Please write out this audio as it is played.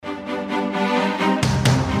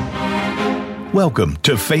Welcome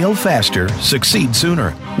to Fail Faster, Succeed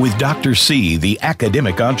Sooner with Dr. C, the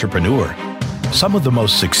academic entrepreneur. Some of the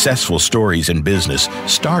most successful stories in business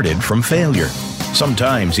started from failure,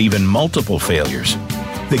 sometimes even multiple failures.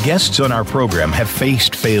 The guests on our program have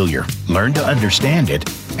faced failure, learned to understand it,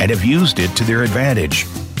 and have used it to their advantage.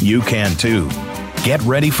 You can too. Get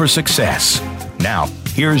ready for success. Now,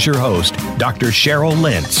 here's your host, Dr. Cheryl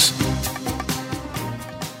Lentz.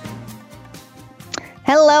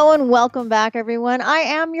 Hello and welcome back, everyone. I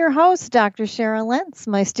am your host, Dr. Cheryl Lentz.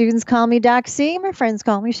 My students call me Doc C. My friends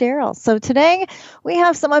call me Cheryl. So today we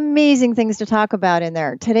have some amazing things to talk about in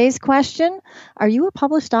there. Today's question, are you a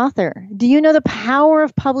published author? Do you know the power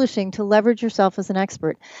of publishing to leverage yourself as an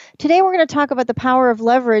expert? Today we're going to talk about the power of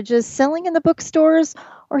leverage as selling in the bookstores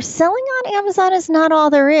or selling on Amazon is not all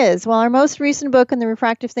there is. Well, our most recent book in the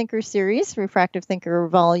Refractive Thinker series, Refractive Thinker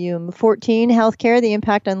Volume 14, Healthcare, the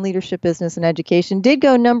Impact on Leadership, Business, and Education, did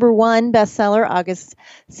go #1 bestseller August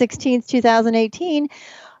 16th, 2018.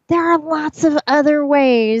 There are lots of other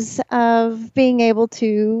ways of being able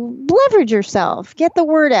to leverage yourself, get the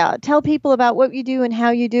word out, tell people about what you do and how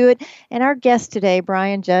you do it. And our guest today,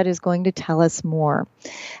 Brian Judd, is going to tell us more.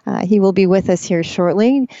 He will be with us here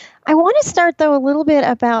shortly. I want to start, though, a little bit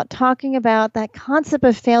about talking about that concept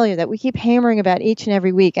of failure that we keep hammering about each and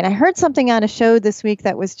every week. And I heard something on a show this week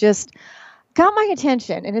that was just got my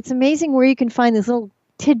attention. And it's amazing where you can find these little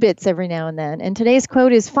tidbits every now and then. And today's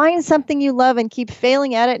quote is, find something you love and keep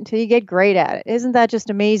failing at it until you get great at it. Isn't that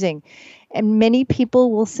just amazing? And many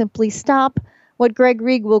people will simply stop what Greg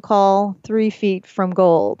Reig will call 3 feet from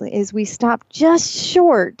gold, is we stop just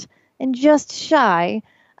short and just shy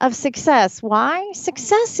of success. Why?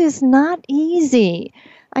 Success is not easy.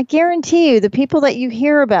 I guarantee you, the people that you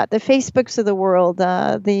hear about, the Facebooks of the world,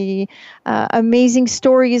 the amazing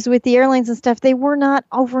stories with the airlines and stuff, they were not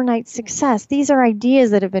overnight success. These are ideas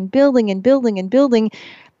that have been building and building and building,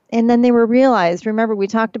 and then they were realized. Remember, we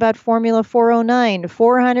talked about Formula 409.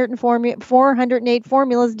 408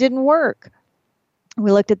 formulas didn't work.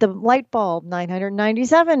 We looked at the light bulb,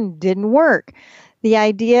 997, didn't work. The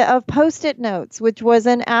idea of Post-it notes, which was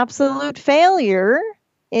an absolute failure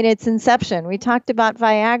in its inception. We talked about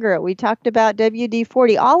Viagra. We talked about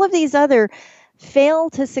WD-40. All of these other fail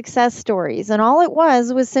to success stories. And all it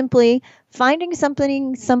was simply finding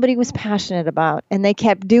something somebody was passionate about. And they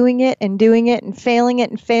kept doing it and failing it and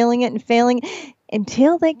failing it and failing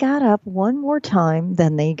until they got up one more time.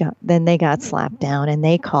 Then they got slapped down and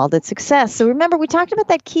they called it success. So remember, we talked about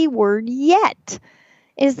that key word, yet,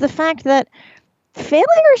 is the fact that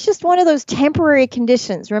failure is just one of those temporary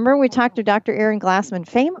conditions. Remember, we talked to Dr. Aaron Glassman.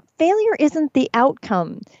 Failure isn't the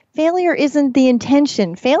outcome. Failure isn't the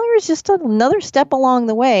intention. Failure is just another step along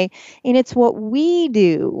the way, and it's what we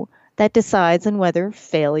do that decides on whether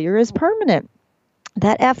failure is permanent.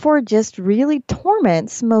 That F word just really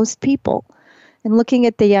torments most people. And looking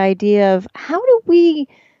at the idea of how do we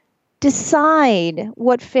decide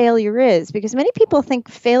what failure is, because many people think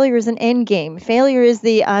failure is an end game. Failure is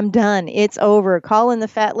the I'm done, it's over, call in the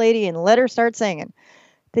fat lady and let her start singing.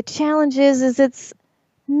 The challenge is it's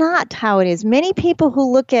not how it is. Many people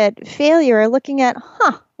who look at failure are looking at,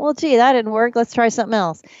 well, gee, that didn't work, let's try something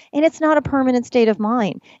else. And it's not a permanent state of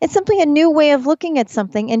mind. It's simply a new way of looking at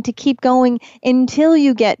something and to keep going until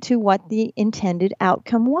you get to what the intended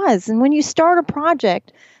outcome was. And when you start a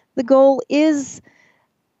project, the goal is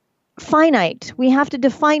finite. We have to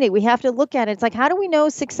define it. We have to look at it. It's like, how do we know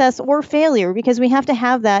success or failure? Because we have to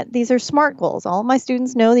have that. These are SMART goals. All of my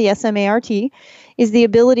students know the SMART is the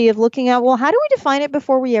ability of looking at, well, how do we define it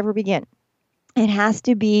before we ever begin? It has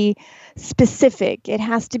to be specific. It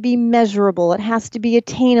has to be measurable. It has to be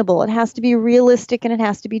attainable. It has to be realistic, and it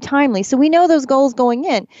has to be timely. So we know those goals going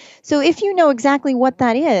in. So if you know exactly what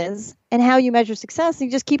that is and how you measure success, you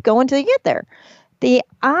just keep going till you get there. The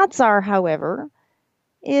odds are, however,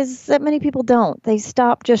 is that many people don't. They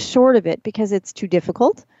stop just short of it because it's too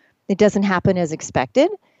difficult. It doesn't happen as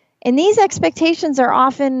expected. And these expectations are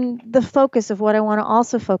often the focus of what I want to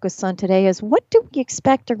also focus on today is what do we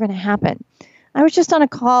expect are going to happen? I was just on a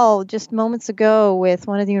call just moments ago with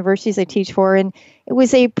one of the universities I teach for, and it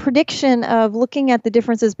was a prediction of looking at the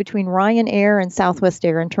differences between Ryanair and Southwest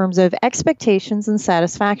Air in terms of expectations and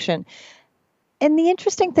satisfaction. And the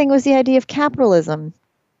interesting thing was the idea of capitalism.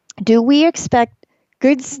 Do we expect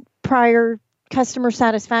goods prior customer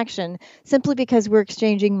satisfaction simply because we're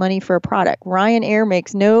exchanging money for a product? Ryanair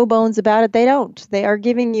makes no bones about it. They don't. They are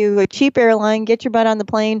giving you a cheap airline, get your butt on the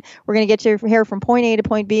plane. We're going to get your hair from point A to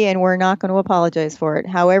point B, and we're not going to apologize for it.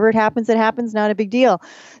 However it happens, not a big deal.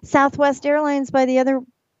 Southwest Airlines, by the other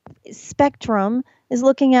spectrum, is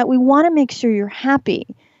looking at, we want to make sure you're happy.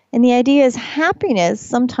 And the idea is happiness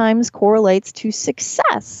sometimes correlates to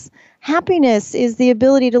success. Happiness is the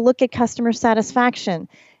ability to look at customer satisfaction.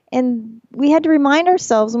 And we had to remind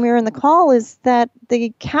ourselves when we were in the call is that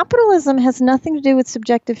the capitalism has nothing to do with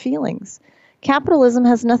subjective feelings. Capitalism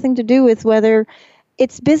has nothing to do with whether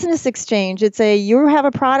it's business exchange. It's you have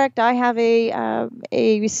a product, I have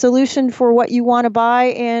a solution for what you want to buy,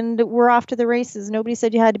 and we're off to the races. Nobody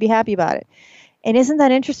said you had to be happy about it. And isn't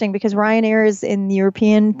that interesting? Because Ryanair is in the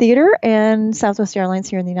European theater and Southwest Airlines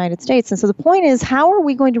here in the United States. And so the point is, how are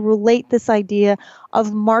we going to relate this idea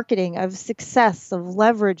of marketing, of success, of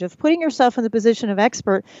leverage, of putting yourself in the position of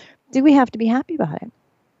expert? Do we have to be happy about it?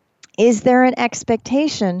 Is there an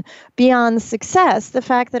expectation beyond success? The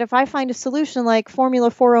fact that if I find a solution like Formula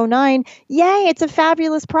 409, yay, it's a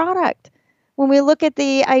fabulous product. When we look at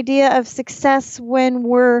the idea of success when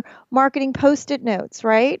we're marketing Post-it notes,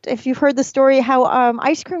 right? If you've heard the story how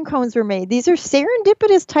ice cream cones were made, these are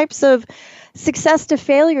serendipitous types of success to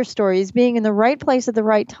failure stories, being in the right place at the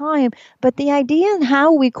right time. But the idea in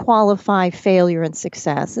how we qualify failure and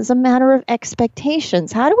success is a matter of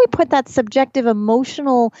expectations. How do we put that subjective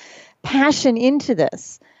emotional passion into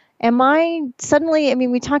this? Am I suddenly,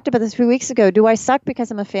 we talked about this a few weeks ago, do I suck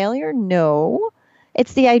because I'm a failure? No.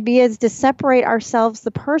 It's the idea is to separate ourselves,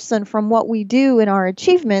 the person, from what we do in our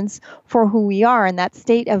achievements for who we are in that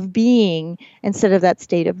state of being instead of that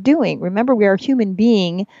state of doing. Remember, we are a human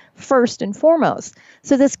being first and foremost.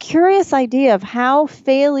 So this curious idea of how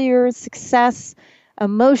failure, success,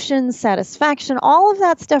 emotion, satisfaction, all of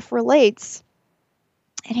that stuff relates,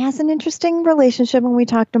 it has an interesting relationship when we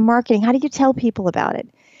talk to marketing. How do you tell people about it?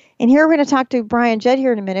 And here we're going to talk to Brian Jett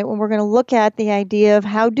here in a minute when we're going to look at the idea of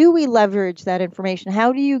how do we leverage that information?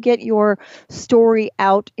 How do you get your story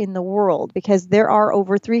out in the world? Because there are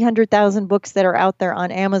over 300,000 books that are out there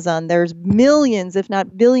on Amazon. There's millions, if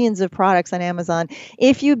not billions of products on Amazon.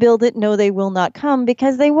 If you build it, no, they will not come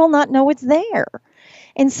because they will not know it's there.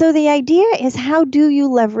 And so the idea is, how do you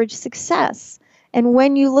leverage success? And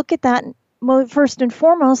when you look at that, first and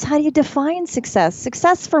foremost, how do you define success?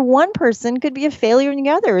 Success for one person could be a failure in the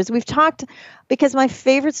other. As we've talked, because my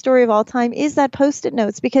favorite story of all time is that Post-it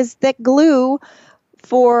notes, because that glue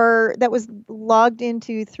that was logged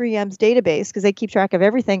into 3M's database, because they keep track of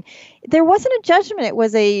everything, there wasn't a judgment. It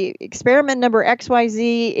was a experiment number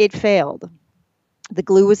XYZ, it failed. The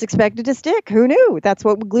glue was expected to stick. Who knew? That's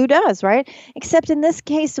what glue does, right? Except in this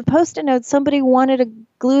case of Post-it notes, somebody wanted a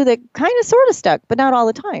glue that kind of sort of stuck, but not all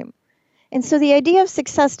the time. And so the idea of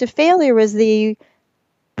success to failure is the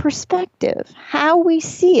perspective, how we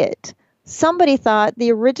see it. Somebody thought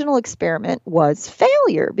the original experiment was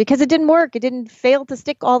failure because it didn't work. It didn't fail to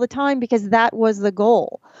stick all the time because that was the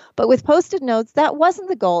goal. But with Post-it notes, that wasn't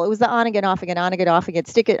the goal. It was the on again, off again, on again, off again,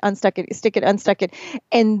 stick it, unstuck it, stick it, unstuck it.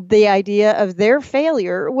 And the idea of their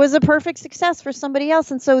failure was a perfect success for somebody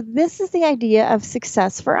else. And so this is the idea of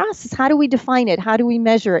success for us, is how do we define it? How do we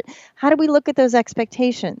measure it? How do we look at those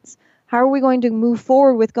expectations? How are we going to move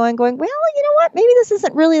forward with going, well, you know what? Maybe this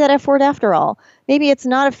isn't really that F word after all. Maybe it's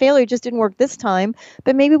not a failure, it just didn't work this time.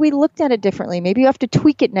 But maybe we looked at it differently. Maybe you have to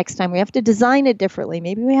tweak it next time. We have to design it differently.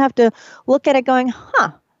 Maybe we have to look at it going,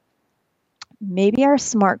 maybe our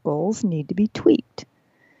SMART goals need to be tweaked.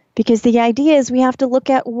 Because the idea is we have to look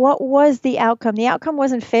at what was the outcome. The outcome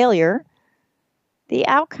wasn't failure. The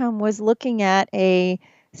outcome was looking at a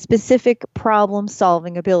specific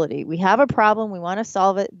problem-solving ability. We have a problem, we want to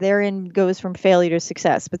solve it, therein goes from failure to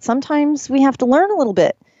success. But sometimes we have to learn a little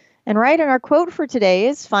bit. And right, and our quote for today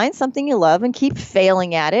is, find something you love and keep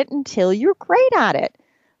failing at it until you're great at it.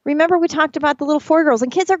 Remember, we talked about the little 4-year-olds,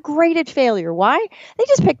 and kids are great at failure. Why? They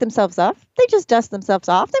just pick themselves up. They just dust themselves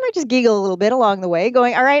off. They might just giggle a little bit along the way,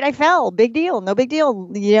 going, all right, I fell. Big deal. No big deal.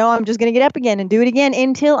 I'm just going to get up again and do it again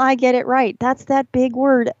until I get it right. That's that big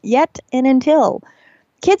word, yet and until.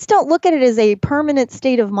 Kids don't look at it as a permanent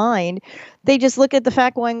state of mind. They just look at the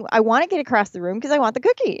fact going, I want to get across the room because I want the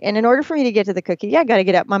cookie. And in order for me to get to the cookie, I got to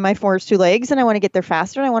get up on my 2 legs and I want to get there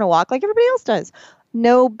faster and I want to walk like everybody else does.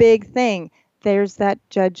 No big thing. There's that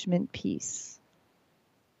judgment piece.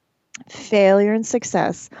 Failure and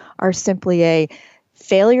success are simply a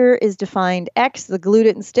failure is defined X, the glue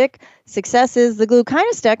didn't stick. Success is the glue kind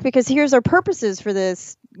of stuck, because here's our purposes for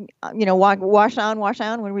this, wash on,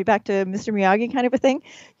 when we're back to Mr. Miyagi kind of a thing.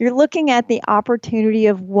 You're looking at the opportunity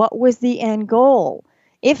of what was the end goal.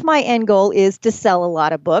 If my end goal is to sell a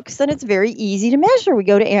lot of books, then it's very easy to measure. We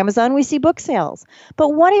go to Amazon, we see book sales. But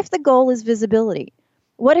what if the goal is visibility?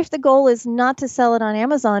 What if the goal is not to sell it on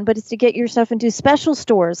Amazon, but it's to get your stuff into special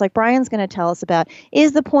stores like Brian's going to tell us about?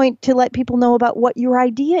 Is the point to let people know about what your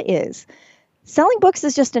idea is? Selling books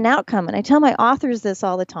is just an outcome. And I tell my authors this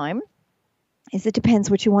all the time. is it depends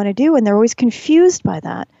what you want to do. And they're always confused by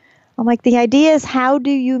that. I'm like, the idea is, how do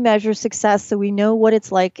you measure success so we know what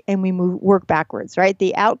it's like and we work backwards, right?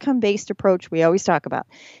 The outcome-based approach we always talk about.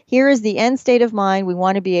 Here is the end state of mind. We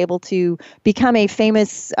want to be able to become a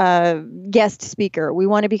famous guest speaker. We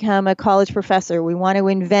want to become a college professor. We want to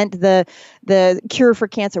invent the cure for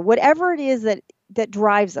cancer. Whatever it is that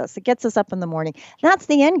drives us, it gets us up in the morning. That's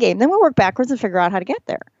the end game. Then we work backwards and figure out how to get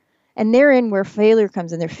there. And therein where failure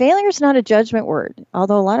comes in there. Failure is not a judgment word,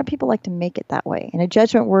 although a lot of people like to make it that way. And a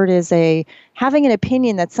judgment word is having an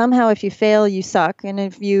opinion that somehow if you fail, you suck, and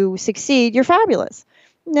if you succeed, you're fabulous.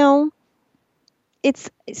 No, it's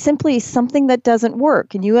simply something that doesn't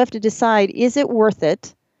work. And you have to decide, is it worth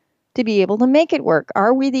it to be able to make it work?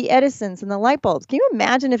 Are we the Edisons and the light bulbs? Can you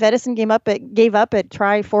imagine if Edison gave up at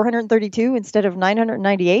try 432 instead of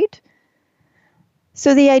 998?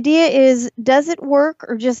 So the idea is, does it work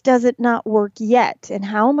or just does it not work yet? And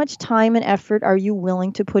how much time and effort are you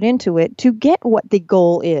willing to put into it to get what the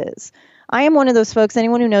goal is? I am one of those folks,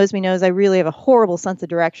 anyone who knows me knows I really have a horrible sense of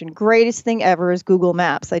direction. Greatest thing ever is Google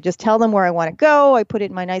Maps. I just tell them where I want to go. I put it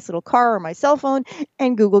in my nice little car or my cell phone,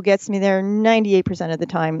 and Google gets me there 98% of the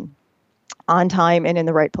time, on time and in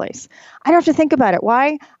the right place. I don't have to think about it.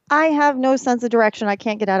 Why? I have no sense of direction. I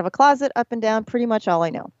can't get out of a closet, up and down, pretty much all I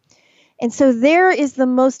know. And so there is the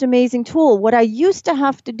most amazing tool. What I used to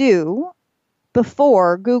have to do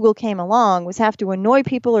before Google came along was have to annoy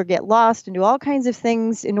people or get lost and do all kinds of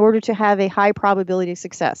things in order to have a high probability of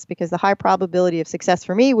success, because the high probability of success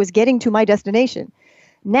for me was getting to my destination.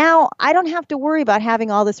 Now, I don't have to worry about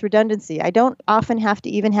having all this redundancy. I don't often have to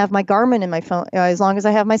even have my Garmin in my phone, as long as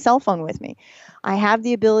I have my cell phone with me. I have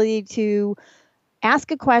the ability to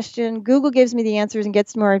ask a question, Google gives me the answers and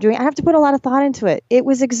gets to where I'm doing. I have to put a lot of thought into it. It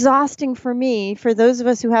was exhausting for me. For those of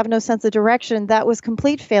us who have no sense of direction, that was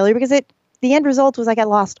complete failure, because the end result was I got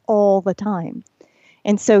lost all the time.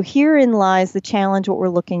 And so herein lies the challenge, what we're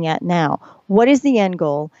looking at now. What is the end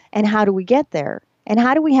goal, and how do we get there? And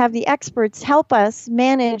how do we have the experts help us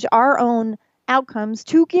manage our own outcomes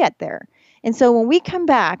to get there? And so when we come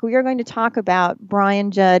back, we are going to talk about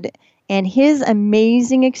Brian Judd and his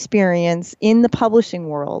amazing experience in the publishing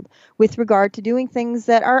world with regard to doing things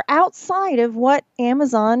that are outside of what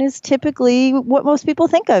Amazon is typically, what most people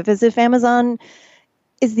think of, as if Amazon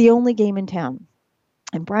is the only game in town.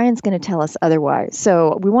 And Brian's going to tell us otherwise.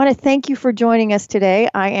 So we want to thank you for joining us today.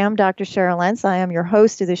 I am Dr. Cheryl Lentz. I am your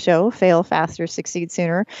host of the show, Fail Faster, Succeed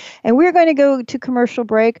Sooner. And we're going to go to commercial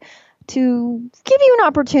break to give you an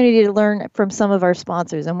opportunity to learn from some of our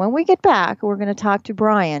sponsors. And when we get back, we're going to talk to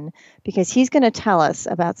Brian, because he's going to tell us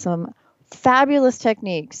about some fabulous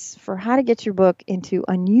techniques for how to get your book into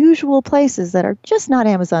unusual places that are just not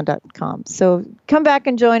Amazon.com. So come back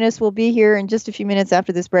and join us. We'll be here in just a few minutes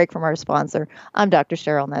after this break from our sponsor. I'm Dr.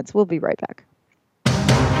 Cheryl Lentz. We'll be right back.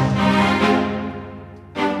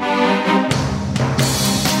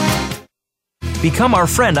 Become our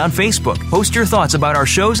friend on Facebook. Post your thoughts about our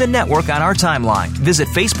shows and network on our timeline. Visit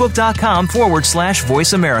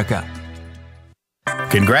facebook.com/Voice America.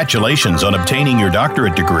 Congratulations on obtaining your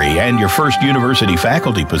doctorate degree and your first university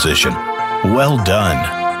faculty position. Well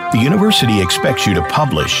done. The university expects you to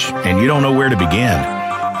publish, and you don't know where to begin.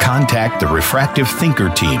 Contact the Refractive Thinker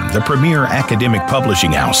team, the premier academic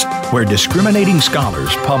publishing house, where discriminating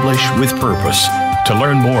scholars publish with purpose. To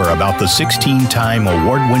learn more about the 16-time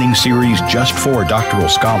award-winning series just for doctoral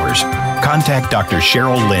scholars, contact Dr.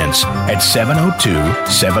 Cheryl Lentz at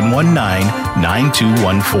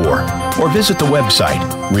 702-719-9214 or visit the website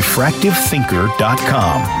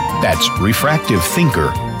refractivethinker.com. That's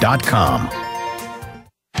refractivethinker.com.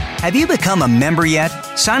 Have you become a member yet?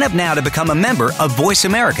 Sign up now to become a member of Voice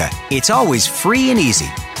America. It's always free and easy.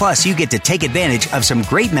 Plus, you get to take advantage of some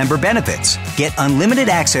great member benefits. Get unlimited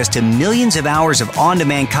access to millions of hours of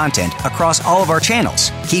on-demand content across all of our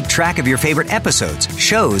channels. Keep track of your favorite episodes,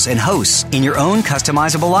 shows, and hosts in your own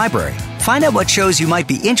customizable library. Find out what shows you might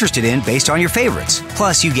be interested in based on your favorites.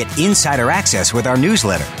 Plus, you get insider access with our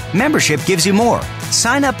newsletter. Membership gives you more.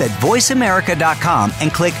 Sign up at voiceamerica.com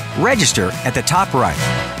and click Register at the top right.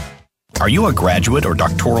 Are you a graduate or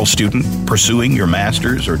doctoral student pursuing your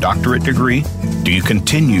master's or doctorate degree? Do you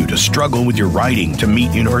continue to struggle with your writing to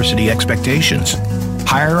meet university expectations?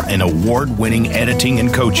 Hire an award-winning editing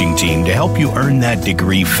and coaching team to help you earn that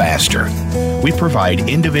degree faster. We provide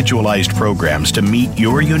individualized programs to meet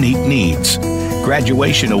your unique needs.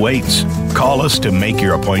 Graduation awaits. Call us to make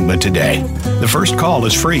your appointment today. The first call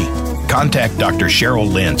is free. Contact Dr.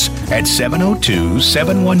 Cheryl Lentz at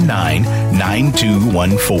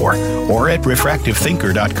 702-719-9214 or at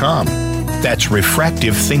refractivethinker.com. That's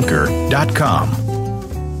refractivethinker.com.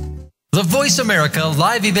 The Voice America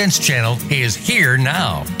Live Events channel is here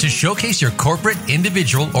now to showcase your corporate,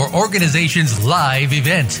 individual, or organization's live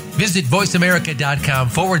event. Visit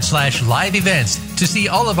voiceamerica.com/live events to see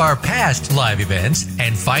all of our past live events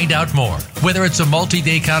and find out more. Whether it's a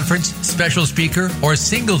multi-day conference, special speaker, or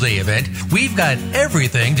single-day event, we've got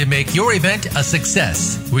everything to make your event a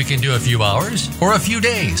success. We can do a few hours or a few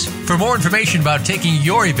days. For more information about taking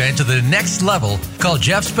your event to the next level, call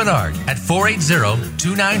Jeff Spinard at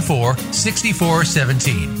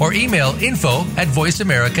 480-294-6417 or email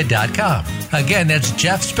info@voiceamerica.com. Again, that's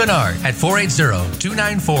Jeff Spinard at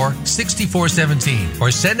 480-294-6417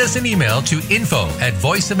 or send us an email to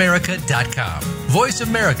info@voiceamerica.com. Voice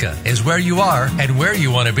America is where you are and where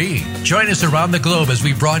you want to be. Join us around the globe as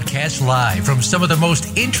we broadcast live from some of the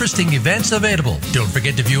most interesting events available. Don't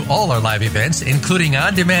forget to view all our live events, including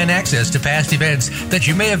on-demand access to past events that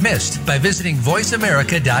you may have missed by visiting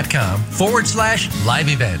voiceamerica.com/live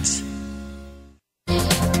events.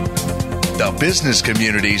 The business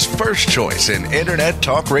community's first choice in Internet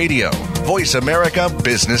Talk Radio. Voice America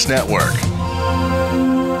Business Network.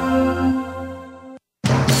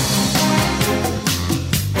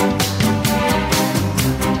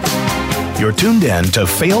 You're tuned in to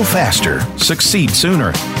Fail Faster, Succeed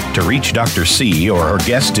Sooner. To reach Dr. C or her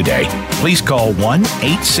guest today, please call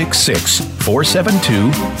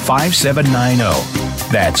 1-866-472-5790.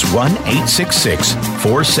 That's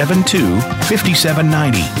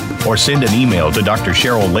 1-866-472-5790. Or send an email to Dr.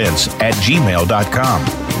 Cheryl Lentz at gmail.com.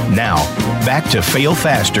 Now, back to Fail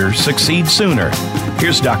Faster, Succeed Sooner.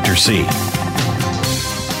 Here's Dr. C.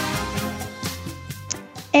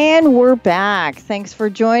 And we're back. Thanks for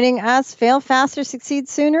joining us. Fail Faster, Succeed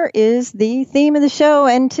Sooner is the theme of the show.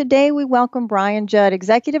 And today we welcome Brian Judd,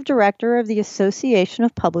 Executive Director of the Association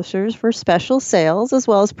of Publishers for Special Sales, as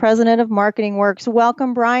well as President of Marketing Works.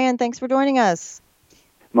 Welcome, Brian. Thanks for joining us.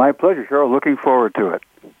 My pleasure, Cheryl. Looking forward to it.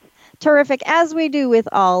 Terrific. As we do with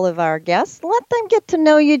all of our guests, let them get to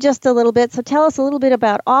know you just a little bit. So tell us a little bit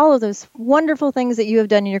about all of those wonderful things that you have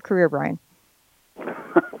done in your career, Brian.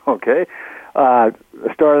 Okay. I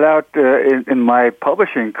started out in my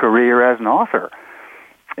publishing career as an author,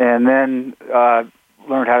 and then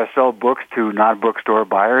learned how to sell books to non-bookstore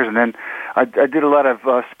buyers. And then I did a lot of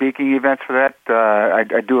speaking events for that. I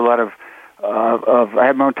do a lot of I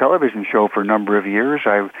had my own television show for a number of years.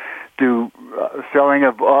 I do selling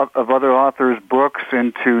of other authors' books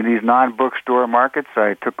into these non-bookstore markets.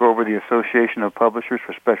 I took over the Association of Publishers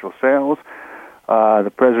for Special Sales,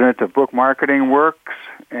 the president of Book Marketing Works,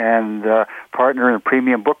 and partner in a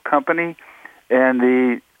premium book company, and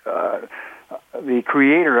the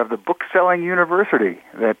creator of the Book Selling University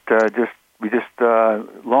that we just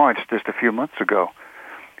launched just a few months ago.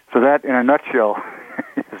 So that, in a nutshell,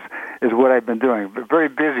 is what I've been doing. Very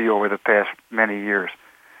busy over the past many years.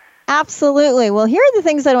 Absolutely. Well, here are the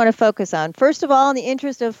things I want to focus on. First of all, in the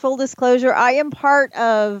interest of full disclosure, I am part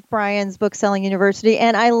of Brian's Book Selling University,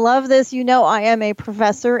 and I love this. You know, I am a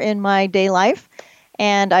professor in my day life,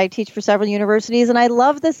 and I teach for several universities, and I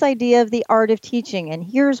love this idea of the art of teaching, and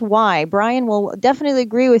here's why. Brian will definitely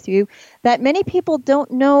agree with you that many people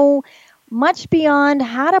don't know much beyond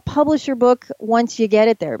how to publish your book once you get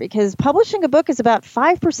it there, because publishing a book is about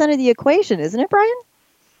 5% of the equation, isn't it, Brian?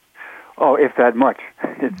 Oh, if that much.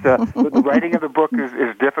 It's the writing of the book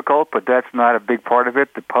is difficult, but that's not a big part of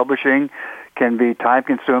it. The publishing can be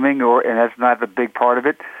time-consuming, and that's not the big part of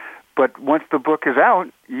it. But once the book is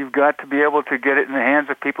out, you've got to be able to get it in the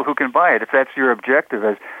hands of people who can buy it. If that's your objective,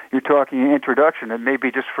 as you're talking in introduction, it may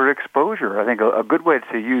be just for exposure. I think a good way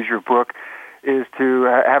to use your book is to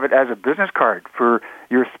have it as a business card for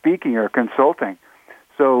your speaking or consulting.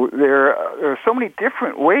 So there are so many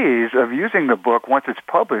different ways of using the book once it's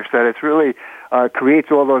published that it really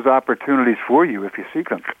creates all those opportunities for you if you seek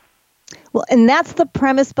them. Well, and that's the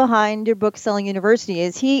premise behind your Book Selling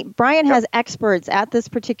University. Brian has experts at this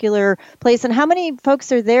particular place. And how many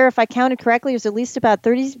folks are there? If I counted correctly, there's at least about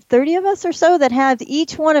 30 of us or so that have,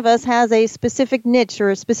 each one of us has a specific niche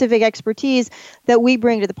or a specific expertise that we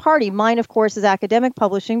bring to the party. Mine, of course, is academic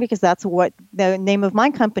publishing, because that's what the name of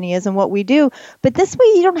my company is and what we do. But this way,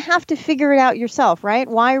 you don't have to figure it out yourself, right?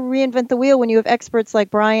 Why reinvent the wheel when you have experts like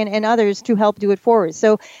Brian and others to help do it forward?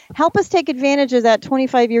 So help us take advantage of that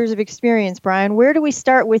 25 years of experience, Brian. Where do we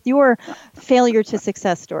start with your failure to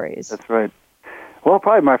success stories? That's right. Well,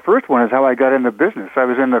 probably my first one is how I got into business. I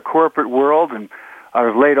was in the corporate world, and I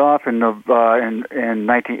was laid off in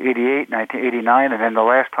 1988, 1989, and then the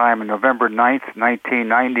last time on November 9th,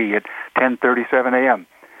 1990 at 10:37 a.m.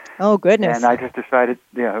 Oh, goodness. And I just decided,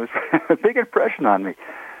 it was a big impression on me.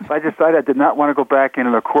 I decided I did not want to go back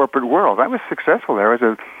into the corporate world. I was successful there. I was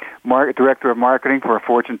a director of marketing for a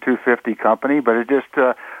Fortune 250 company, but it just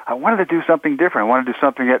I wanted to do something different. I wanted to do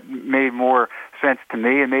something that made more sense to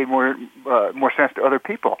me and made more sense to other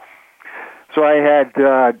people. So I had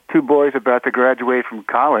 2 boys about to graduate from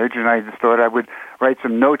college, and I just thought I would write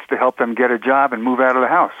some notes to help them get a job and move out of the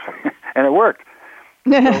house, and it worked.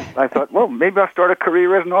 So I thought, well, maybe I'll start a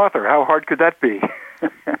career as an author. How hard could that be?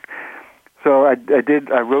 So I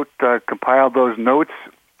compiled those notes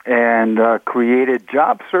and created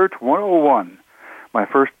Job Search 101, my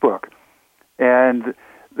first book. And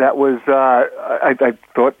that was, I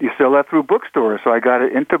thought you sell that through bookstores. So I got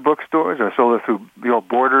it into bookstores. I sold it through the old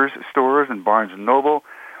Borders stores and Barnes & Noble.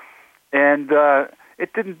 And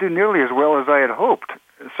it didn't do nearly as well as I had hoped.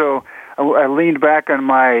 So I leaned back on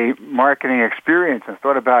my marketing experience and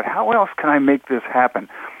thought about how else can I make this happen?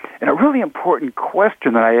 And a really important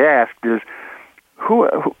question that I asked is,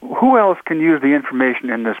 who else can use the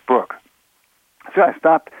information in this book? So I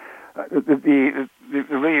stopped. The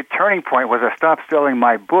really turning point was I stopped selling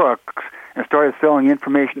my books and started selling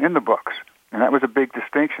information in the books, and that was a big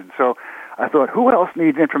distinction. So I thought, who else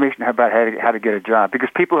needs information about how to get a job? Because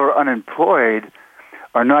people who are unemployed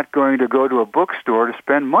are not going to go to a bookstore to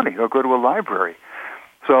spend money. They'll go to a library.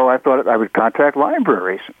 So I thought I would contact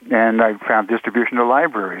libraries, and I found distribution to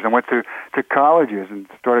libraries. I went to colleges and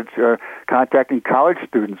started contacting college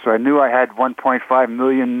students. So I knew I had 1.5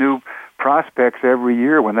 million new prospects every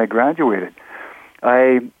year when they graduated.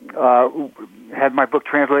 I had my book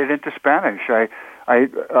translated into Spanish.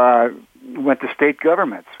 I went to state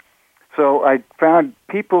governments. So I found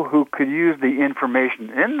people who could use the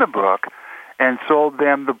information in the book and sold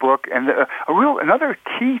them the book. And another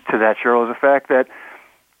key to that, Cheryl, is the fact that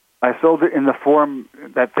I sold it in the form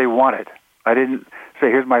that they wanted. I didn't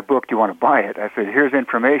say, here's my book, do you want to buy it? I said, here's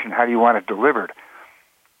information, how do you want it delivered?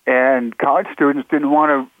 And college students didn't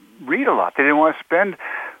want to read a lot. They didn't want to spend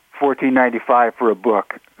 $14.95 for a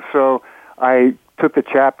book. So I took the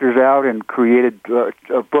chapters out and created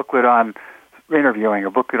a booklet on interviewing,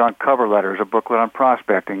 a booklet on cover letters, a booklet on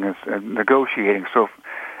prospecting and negotiating.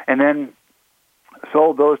 And then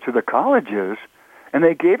sold those to the colleges, and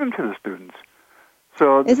they gave them to the students.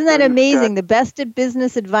 So isn't that amazing? The best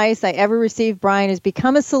business advice I ever received, Brian, is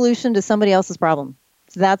become a solution to somebody else's problem.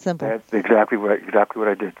 It's that simple. That's exactly what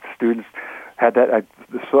I did. Students had that. I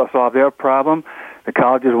saw their problem. The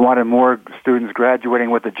colleges wanted more students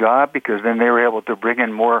graduating with a job because then they were able to bring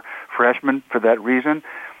in more freshmen for that reason,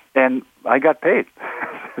 and I got paid.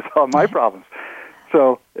 To solve my problems.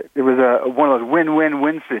 So it was one of those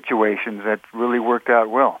win-win-win situations that really worked out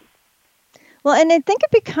well. Well, and I think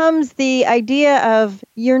it becomes the idea of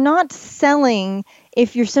you're not selling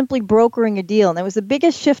if you're simply brokering a deal. And that was the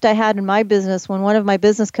biggest shift I had in my business when one of my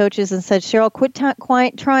business coaches said, Cheryl, quit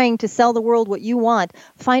trying to sell the world what you want.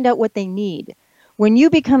 Find out what they need. When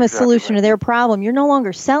you become a solution to their problem, you're no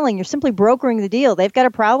longer selling. You're simply brokering the deal. They've got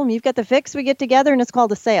a problem. You've got the fix. We get together, and it's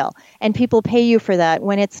called a sale. And people pay you for that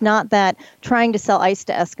when it's not that trying to sell ice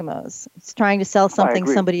to Eskimos. It's trying to sell something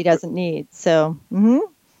somebody doesn't need. So,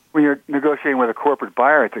 when you're negotiating with a corporate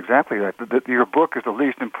buyer, it's exactly that. Your book is the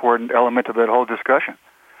least important element of that whole discussion.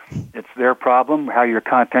 It's their problem, how your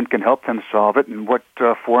content can help them solve it, and what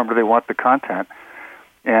form do they want the content.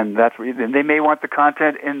 And and they may want the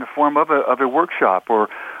content in the form of a workshop, or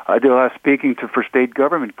I did a lot of speaking for state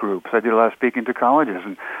government groups. I did a lot of speaking to colleges,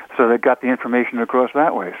 and so they got the information across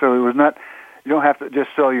that way. So it was not, you don't have to just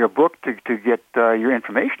sell your book to get your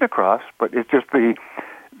information across, but it's just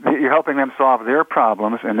you're helping them solve their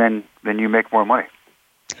problems, and then you make more money.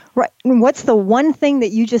 Right. What's the one thing that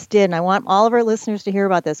you just did? And I want all of our listeners to hear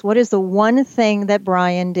about this. What is the one thing that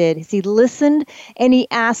Brian did? He listened and he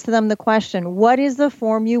asked them the question, what is the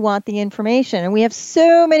form you want the information? And we have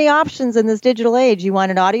so many options in this digital age. You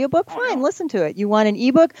want an audiobook? Fine, listen to it. You want an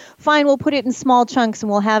ebook? Fine, we'll put it in small chunks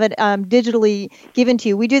and we'll have it digitally given to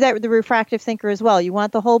you. We do that with the Refractive Thinker as well. You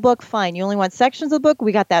want the whole book? Fine. You only want sections of the book?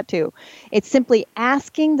 We got that too. It's simply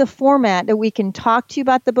asking the format that we can talk to you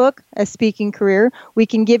about the book, a speaking career. We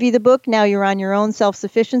can give you the book. Now you're on your own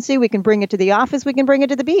self-sufficiency. We can bring it to the office. We can bring it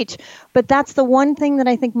to the beach. But that's the one thing that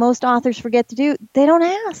I think most authors forget to do. They don't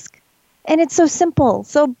ask. And it's so simple,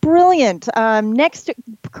 so brilliant. Next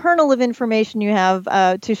kernel of information you have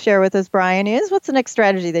to share with us, Brian, is what's the next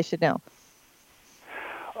strategy they should know?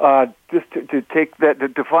 Just to take that, to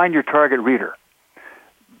define your target reader.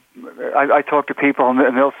 I talk to people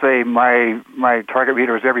and they'll say, my target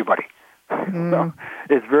reader is everybody. So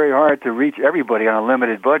it's very hard to reach everybody on a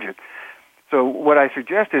limited budget. So what I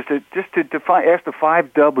suggest is to define, ask the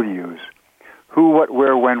 5 W's: who, what,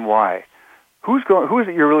 where, when, why. Who is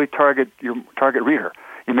your target reader?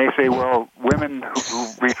 You may say, well, women who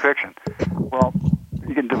read fiction. Well,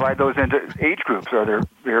 you can divide those into age groups. Are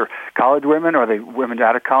they're college women? Are they women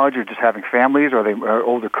out of college or just having families? Are they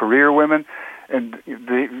older career women? And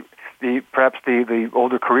perhaps the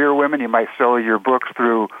older career women, you might sell your books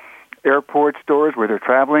through airport stores where they're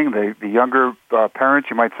traveling. The younger parents,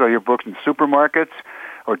 you might sell your books in supermarkets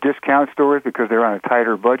or discount stores because they're on a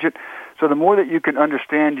tighter budget. So the more that you can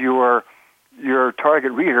understand your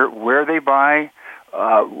target reader, where they buy,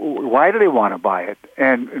 why do they want to buy it,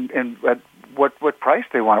 and at what price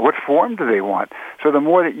they want it, what form do they want. So the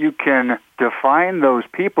more that you can define those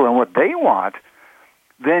people and what they want,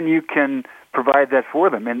 then you can provide that for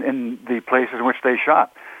them in the places in which they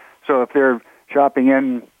shop. So if they're shopping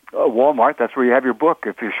in Walmart, that's where you have your book.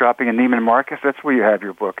 If you're shopping in Neiman Marcus, that's where you have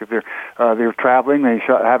your book. If they're traveling, they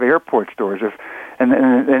have airport stores.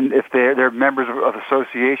 And if they're members of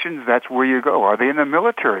associations, that's where you go. Are they in the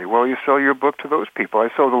military? Well, you sell your book to those people. I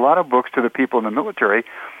sold a lot of books to the people in the military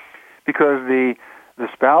because the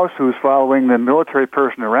spouse who's following the military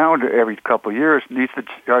person around every couple of years needs to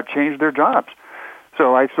change their jobs.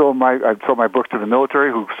 So I sold my books to the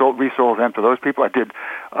military, who resold them to those people. I did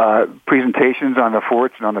presentations on the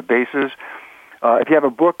forts and on the bases. If you have a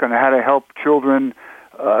book on how to help children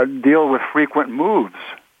deal with frequent moves,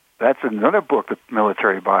 that's another book the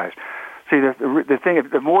military buys. See, the thing is,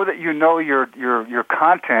 the more that you know your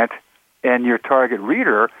content and your target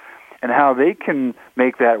reader and how they can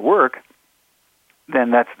make that work, then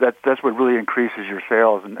that's what really increases your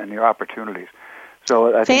sales and your opportunities.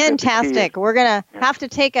 So I fantastic. We're going to have to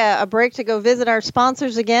take a break to go visit our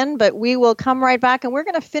sponsors again, but we will come right back, and we're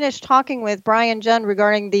going to finish talking with Brian Judd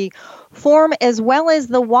regarding the form as well as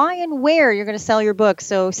the why and where you're going to sell your book.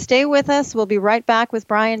 So stay with us. We'll be right back with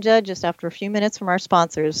Brian Judd just after a few minutes from our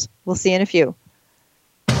sponsors. We'll see you in a few.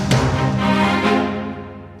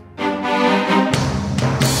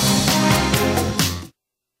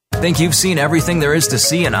 Think you've seen everything there is to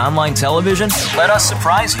see in online television? Let us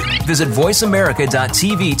surprise you. Visit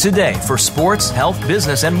voiceamerica.tv today for sports, health,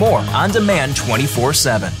 business, and more on demand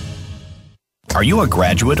 24/7. Are you a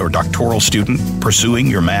graduate or doctoral student pursuing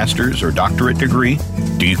your master's or doctorate degree?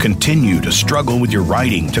 Do you continue to struggle with your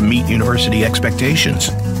writing to meet university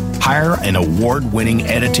expectations? Hire an award-winning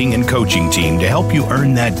editing and coaching team to help you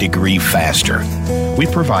earn that degree faster. We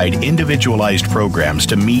provide individualized programs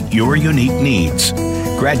to meet your unique needs.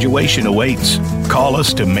 Graduation awaits. Call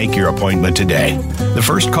us to make your appointment today. The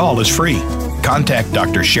first call is free. Contact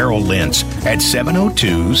Dr. Cheryl Lentz at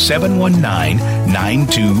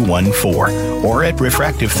 702-719-9214 or at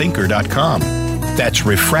refractivethinker.com. That's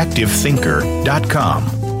refractivethinker.com.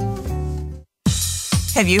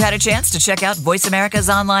 Have you had a chance to check out Voice America's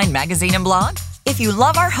online magazine and blog? If you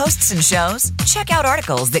love our hosts and shows, check out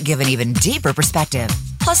articles that give an even deeper perspective.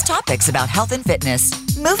 Plus topics about health and fitness,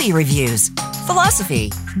 movie reviews,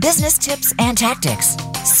 philosophy, business tips and tactics,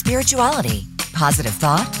 spirituality, positive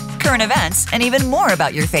thought, current events, and even more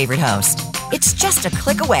about your favorite host. It's just a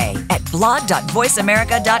click away at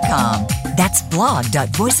blog.voiceamerica.com. That's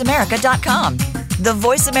blog.voiceamerica.com. The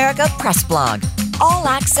Voice America Press Blog. All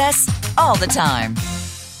access, all the time.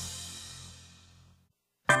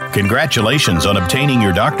 Congratulations on obtaining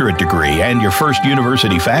your doctorate degree and your first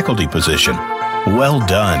university faculty position. Well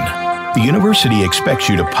done. The university expects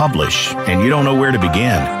you to publish, and you don't know where to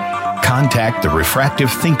begin. Contact the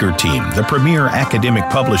Refractive Thinker team, the premier academic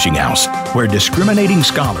publishing house, where discriminating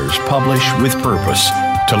scholars publish with purpose.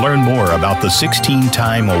 To learn more about the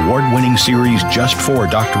 16-time award-winning series just for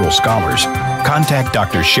doctoral scholars, contact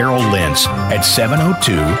Dr. Cheryl Lentz at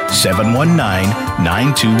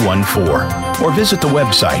 702-719-9214 or visit the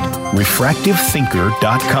website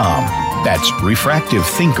refractivethinker.com. That's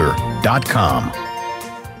refractivethinker.com.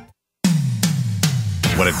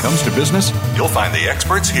 When it comes to business, you'll find the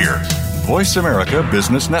experts here. Voice America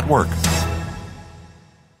Business Network.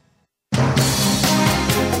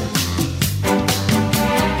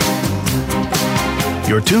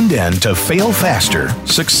 You're tuned in to Fail Faster,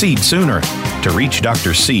 Succeed Sooner. To reach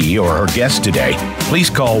Dr. C or her guest today, please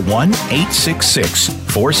call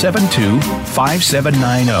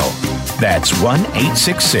 1-866-472-5790. That's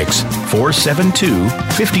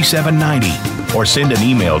 1-866-472-5790. Or send an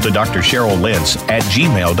email to Dr. Cheryl Lentz at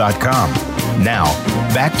gmail.com. Now,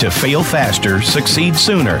 back to Fail Faster, Succeed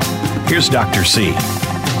Sooner. Here's Dr. C.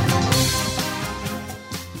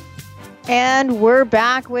 And we're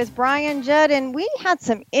back with Brian Judd, and we had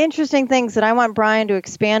some interesting things that I want Brian to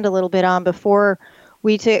expand a little bit on before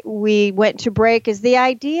we went to break, is the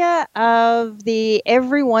idea of the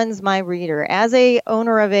everyone's my reader. As a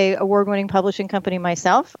owner of a award-winning publishing company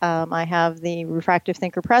myself, I have the Refractive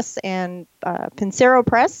Thinker Press and Pincero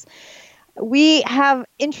Press. we have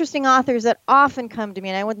interesting authors that often come to me,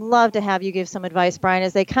 and I would love to have you give some advice, Brian.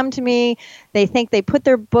 As they come to me, they think they put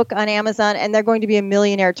their book on Amazon and they're going to be a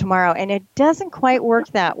millionaire tomorrow, and it doesn't quite work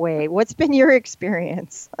that way. What's been your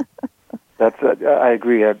experience? I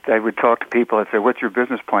agree. I would talk to people and say, "What's your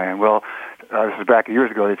business plan?" Well, this is back years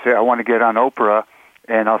ago. They'd say, "I want to get on Oprah,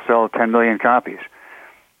 and I'll sell 10 million copies."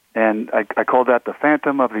 And I called that the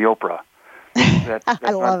Phantom of the Oprah.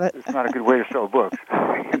 I love it. It's not a good way to sell books.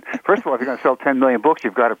 First of all, if you're going to sell 10 million books,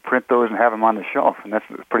 you've got to print those and have them on the shelf, and that's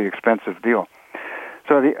a pretty expensive deal.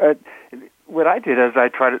 So what I did is I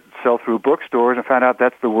tried to sell through bookstores and found out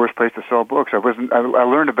that's the worst place to sell books. I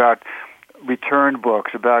learned about returned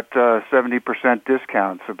books, about 70%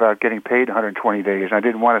 discounts, about getting paid 120 days, and I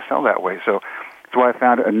didn't want to sell that way. So that's why I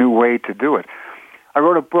found a new way to do it. I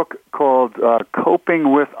wrote a book called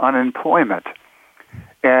Coping with Unemployment,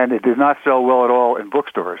 and it did not sell well at all in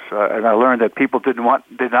bookstores. And I learned that people did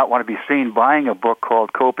not want to be seen buying a book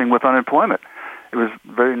called Coping with Unemployment. It was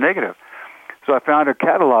very negative. So I found a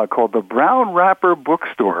catalog called the Brown Wrapper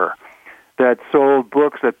Bookstore that sold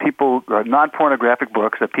books that people, non-pornographic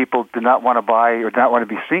books that people did not want to buy or did not want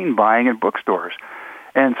to be seen buying in bookstores,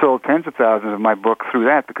 and sold tens of thousands of my book through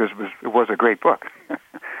that because it was a great book.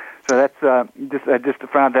 So that's I just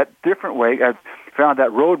found that different way. I found that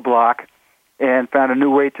roadblock and found a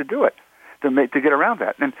new way to do it, to get around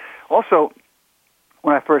that. And also,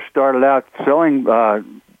 when I first started out selling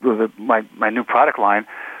my new product line,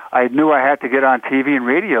 I knew I had to get on TV and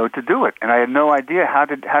radio to do it, and I had no idea how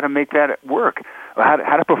to make that work, or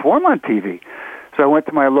how to perform on TV. So I went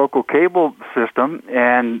to my local cable system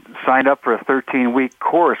and signed up for a 13-week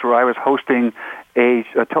course where I was hosting a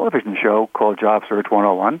television show called Job Search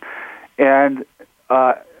 101, and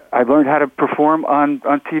I learned how to perform on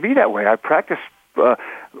TV that way. I practiced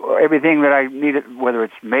everything that I needed, whether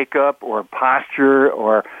it's makeup or posture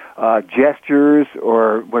or gestures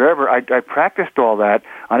or whatever. I practiced all that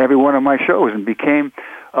on every one of my shows and became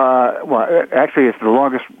actually it's the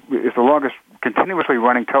longest continuously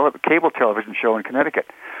running cable television show in Connecticut.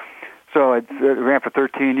 So it ran for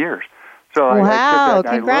 13 years. So wow!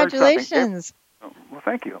 Congratulations. Well,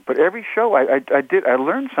 thank you. But every show I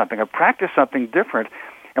learned something. I practiced something different.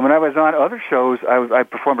 And when I was on other shows, I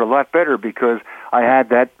performed a lot better because I had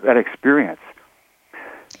that experience.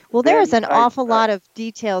 Well, there's an awful lot of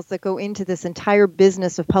details that go into this entire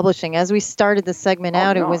business of publishing. As we started the segment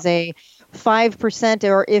out, it was a 5%,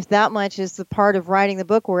 or if that much, is the part of writing the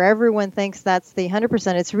book where everyone thinks that's the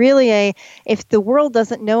 100%. It's really if the world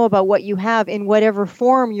doesn't know about what you have in whatever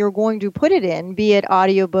form you're going to put it in, be it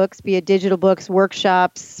audiobooks, be it digital books,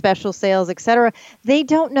 workshops, special sales, etc., they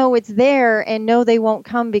don't know it's there, and no, they won't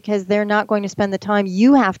come because they're not going to spend the time.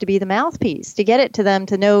 You have to be the mouthpiece to get it to them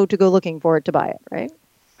to know to go looking for it to buy it, right?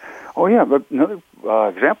 Oh, yeah. But another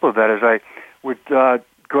example of that is I would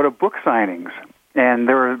go to book signings, and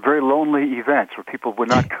there were very lonely events where people would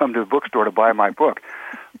not come to the bookstore to buy my book.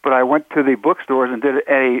 But I went to the bookstores and did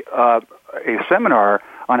a seminar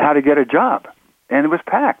on how to get a job, and it was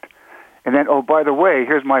packed. And then, oh, by the way,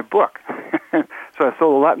 here's my book. So I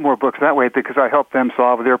sold a lot more books that way because I helped them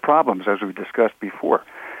solve their problems, as we discussed before.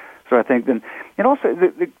 So I think then, and also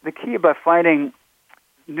the key about finding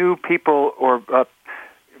new people or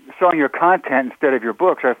selling your content instead of your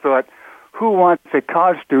books, I thought, who wants a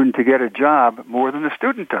college student to get a job more than the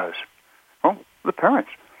student does? Well, the parents.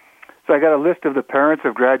 So I got a list of the parents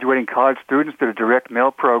of graduating college students, did a direct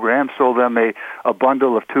mail program, sold them a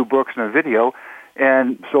bundle of 2 books and a video,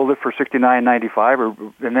 and sold it for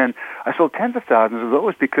 $69.95. And then I sold tens of thousands of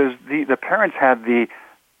those because the parents had the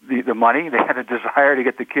money, they had a desire to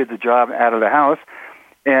get the kids a job out of the house,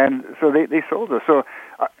 and so they sold it. So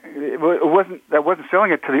I wasn't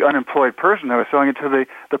selling it to the unemployed person. I was selling it to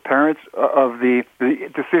the parents of the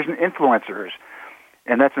decision influencers,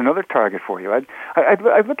 and that's another target for you.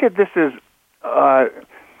 I look at this as Arm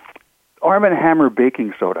 & Hammer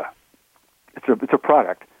baking soda. It's a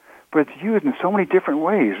product, but it's used in so many different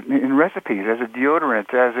ways in recipes, as a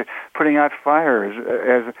deodorant, as putting out fires,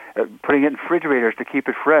 as putting it in refrigerators to keep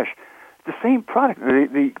it fresh. The same product.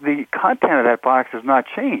 The content of that box has not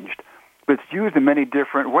changed, but it's used in many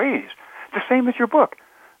different ways. It's the same as your book.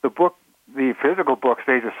 The physical book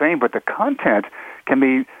stays the same, but the content can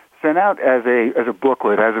be sent out as a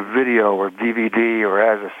booklet, as a video or DVD, or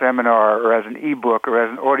as a seminar, or as an ebook, or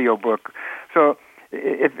as an audio book. So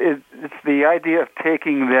it's the idea of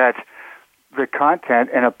taking the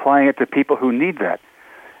content and applying it to people who need that.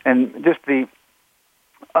 And just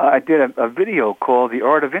I did a video called The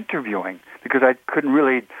Art of Interviewing because I couldn't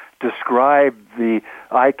really describe the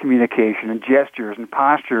eye communication and gestures and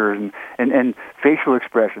posture and facial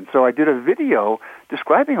expression. So I did a video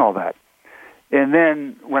describing all that. And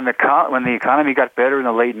then when the economy got better in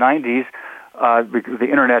the late 90s, because of the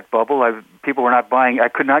internet bubble, people were not buying. I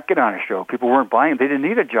could not get on a show. People weren't buying. They didn't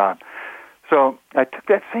need a job. So I took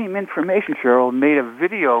that same information, Cheryl, and made a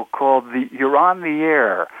video called You're on the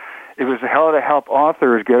Air. It was how to help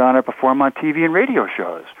authors get on and perform on TV and radio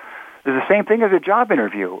shows. It's the same thing as a job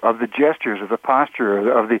interview, of the gestures, of the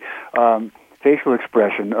posture, of the facial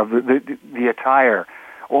expression, of the attire.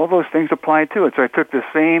 All those things apply to it. So I took the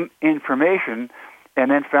same information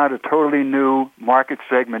and then found a totally new market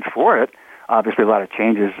segment for it. Obviously, a lot of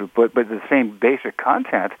changes, but the same basic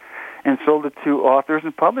content, and sold it to authors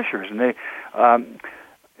and publishers. And they,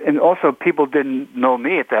 and also people didn't know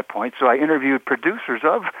me at that point, so I interviewed producers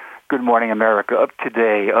of Good Morning America, of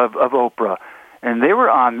Today, of Oprah, and they were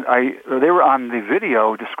on the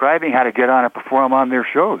video describing how to get on and perform on their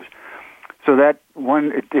shows. So that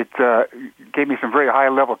one, it gave me some very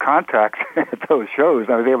high-level contacts at those shows.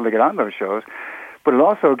 I was able to get on those shows. But it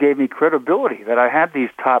also gave me credibility that I had these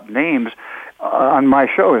top names on my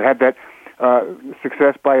show. It had that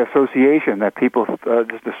success by association that people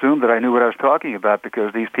just assumed that I knew what I was talking about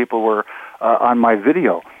because these people were on my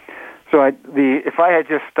video. So if I had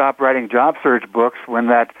just stopped writing job search books when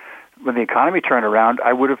the economy turned around,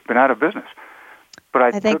 I would have been out of business. But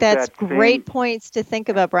I think that's great points to think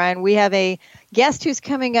about, Brian. We have a guest who's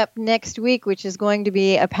coming up next week, which is going to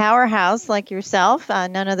be a powerhouse like yourself,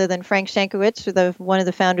 none other than Frank Shankowitz, one of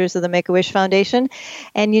the founders of the Make-A-Wish Foundation.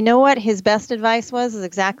 And you know what his best advice is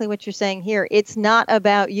exactly what you're saying here. It's not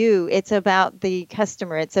about you. It's about the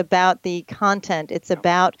customer. It's about the content. It's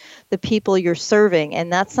about the people you're serving.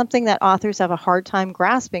 And that's something that authors have a hard time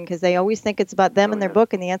grasping because they always think it's about them and their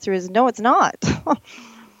book. And the answer is no, it's not.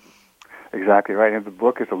 Exactly right. And the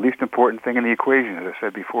book is the least important thing in the equation, as I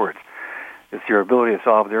said before. It's your ability to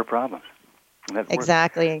solve their problems.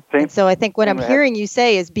 Exactly. And so I think what I'm hearing you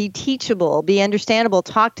say is be teachable, be understandable,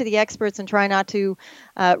 talk to the experts, and try not to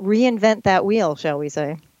reinvent that wheel, shall we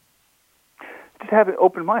say. Just have an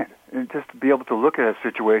open mind and just be able to look at a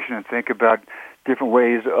situation and think about different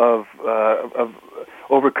ways of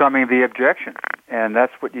overcoming the objection. And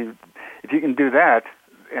that's what if you can do that,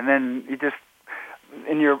 and then you just,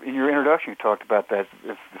 in your introduction, you talked about that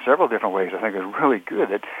several different ways. I think it's really good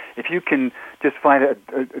that if you can just find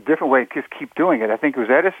a different way, just keep doing it. I think it was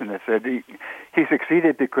Edison that said he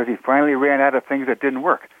succeeded because he finally ran out of things that didn't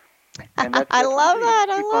work. And I love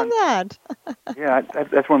that. Yeah,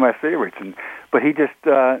 that's one of my favorites. But he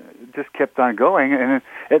just kept on going, and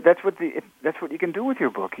that's what you can do with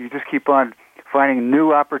your book. You just keep on finding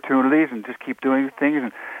new opportunities and just keep doing things,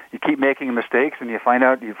 and you keep making mistakes, and you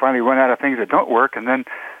finally run out of things that don't work, and then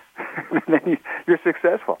you're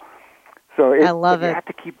successful. So I love it. You have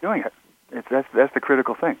to keep doing it. That's the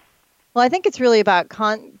critical thing. Well, I think it's really about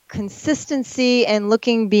consistency and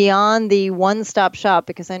looking beyond the one-stop shop,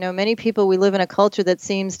 because I know many people, we live in a culture that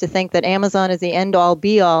seems to think that Amazon is the end-all,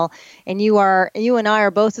 be-all, and you and I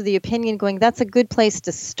are both of the opinion going, that's a good place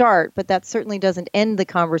to start, but that certainly doesn't end the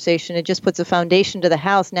conversation. It just puts a foundation to the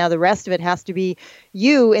house. Now the rest of it has to be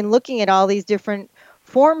you in looking at all these different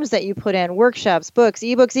forms that you put in, workshops, books,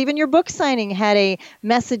 ebooks, even your book signing had a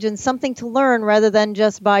message and something to learn rather than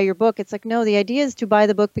just buy your book. It's like, no, the idea is to buy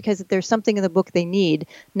the book because there's something in the book they need,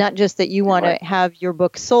 not just that you want to have your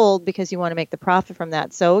book sold because you want to make the profit from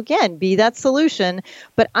that. So again, be that solution,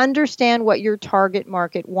 but understand what your target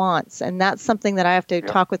market wants. And that's something that I have to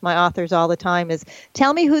talk with my authors all the time is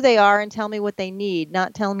tell me who they are and tell me what they need,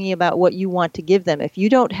 not tell me about what you want to give them. If you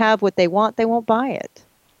don't have what they want, they won't buy it.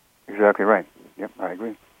 Exactly right. Yep, I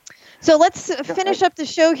agree. So let's finish up the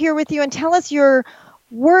show here with you and tell us your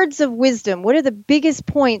words of wisdom. What are the biggest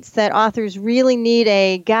points that authors really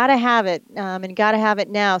need gotta have it and gotta have it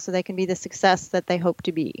now so they can be the success that they hope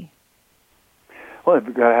to be? Well,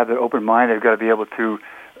 they've got to have that open mind. They've got to be able to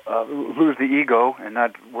lose the ego and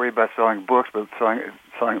not worry about selling books, but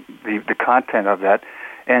selling the content of that.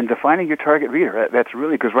 And defining your target reader. That's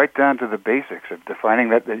really goes right down to the basics of defining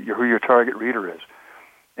who your target reader is.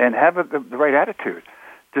 And have the right attitude,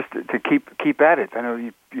 just to keep at it. I know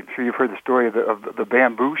I'm sure you've heard the story of the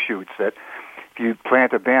bamboo shoots. That if you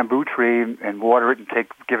plant a bamboo tree and water it and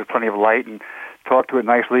give it plenty of light and talk to it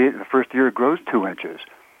nicely, in the first year it grows 2 inches.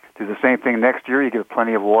 Do the same thing next year. You give it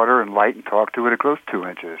plenty of water and light and talk to it. It grows 2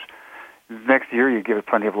 inches. Next year you give it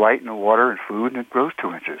plenty of light and water and food and it grows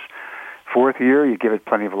 2 inches. Fourth year you give it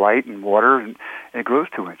plenty of light and water and it grows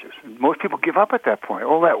 2 inches. And most people give up at that point.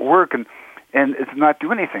 All that work and it's not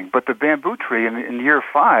do anything. But the bamboo tree in year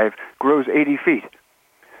 5 grows 80 feet.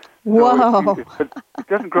 Whoa. So it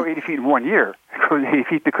doesn't grow 80 feet in 1 year. It grows 80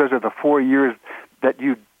 feet because of the 4 years that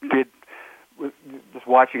you did just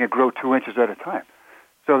watching it grow 2 inches at a time.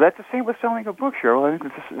 So that's the same with selling a book, Cheryl. I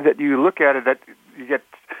think that you look at it, that you get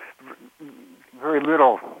very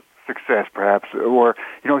little success, perhaps, or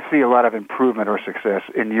you don't see a lot of improvement or success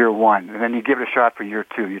in year one, and then you give it a shot for year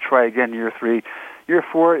two. You try again year three, year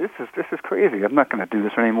four. This is crazy. I'm not going to do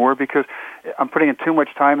this anymore because I'm putting in too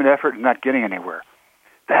much time and effort and not getting anywhere.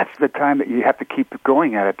 That's the time that you have to keep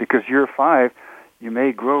going at it, because year five, you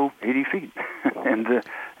may grow 80 feet and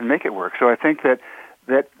make it work. So I think that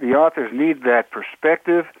the authors need that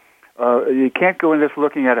perspective. You can't go in this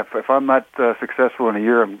looking at if I'm not successful in a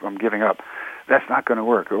year, I'm giving up. That's not going to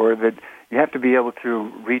work. Or that you have to be able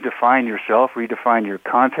to redefine yourself, redefine your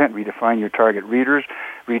content, redefine your target readers,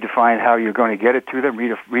 redefine how you're going to get it to them,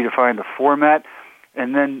 redefine the format,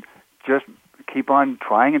 and then just keep on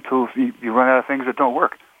trying until you run out of things that don't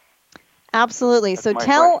work. Absolutely. So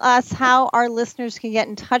tell us how our listeners can get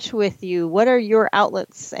in touch with you. What are your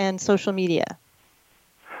outlets and social media?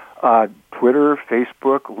 Twitter,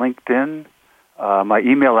 Facebook, LinkedIn. My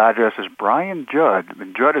email address is Brian Judd,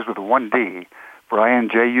 and Judd is with one D, Brian,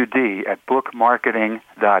 J-U-D, at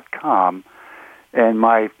bookmarketing.com. And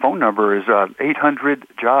my phone number is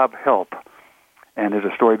 800-JOB-HELP. And there's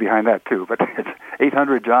a story behind that, too. But it's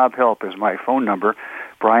 800-JOB-HELP is my phone number.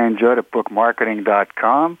 Brian Judd at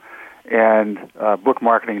bookmarketing.com. And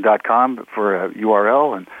bookmarketing.com for a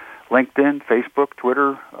URL, and LinkedIn, Facebook,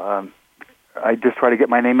 Twitter. I just try to get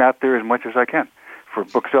my name out there as much as I can for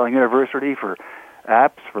Bookselling University, for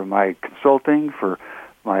apps, for my consulting, for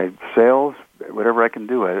my sales, whatever I can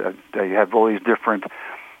do. I have all these different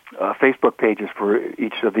Facebook pages for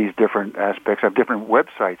each of these different aspects. I have different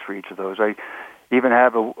websites for each of those. I even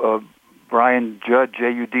have a Brian Judd,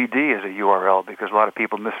 J-U-D-D, as a URL, because a lot of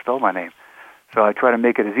people misspell my name. So I try to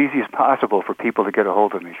make it as easy as possible for people to get a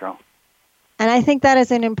hold of me, Cheryl. And I think that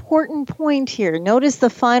is an important point here. Notice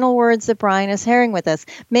the final words that Brian is sharing with us.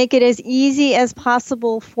 Make it as easy as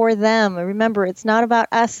possible for them. Remember, it's not about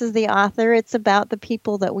us as the author. It's about the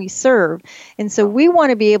people that we serve. And so we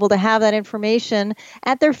want to be able to have that information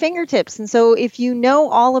at their fingertips. And so if you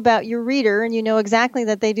know all about your reader and you know exactly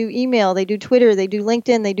that they do email, they do Twitter, they do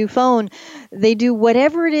LinkedIn, they do phone, they do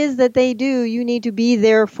whatever it is that they do, you need to be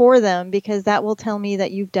there for them, because that will tell me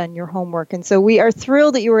that you've done your homework. And so we are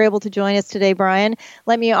thrilled that you were able to join us today, Brian.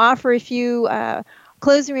 Let me offer a few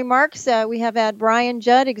closing remarks. We have had Brian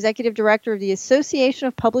Judd, Executive Director of the Association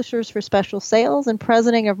of Publishers for Special Sales and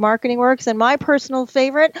President of Marketing Works, and my personal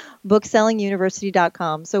favorite,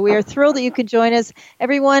 BookSellingUniversity.com. So we are thrilled that you could join us.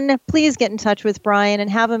 Everyone, please get in touch with Brian and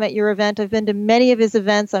have him at your event. I've been to many of his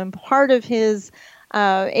events. I'm part of his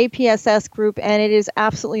APSS group, and it is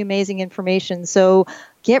absolutely amazing information. So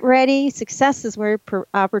get ready. Success is where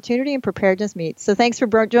opportunity and preparedness meet. So thanks for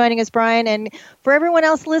joining us, Brian. And for everyone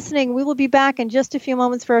else listening, we will be back in just a few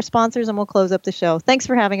moments for our sponsors, and we'll close up the show. Thanks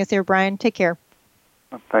for having us here, Brian. Take care.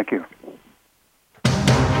 Thank you.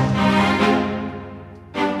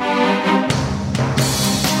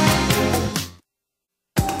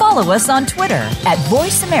 Follow us on Twitter at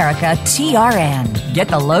VoiceAmericaTRN. Get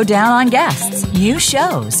the lowdown on guests, new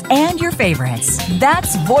shows, and your favorites.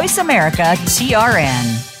 That's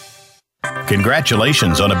VoiceAmericaTRN.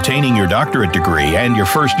 Congratulations on obtaining your doctorate degree and your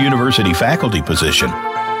first university faculty position.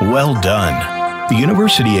 Well done. The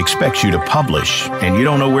university expects you to publish, and you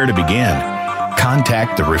don't know where to begin.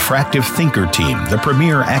 Contact the Refractive Thinker team, the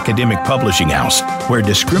premier academic publishing house, where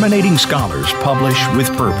discriminating scholars publish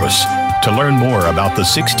with purpose. To learn more about the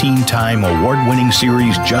 16-time award-winning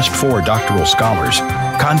series just for doctoral scholars,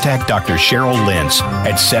 contact Dr. Cheryl Lentz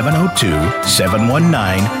at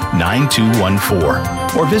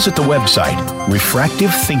 702-719-9214 or visit the website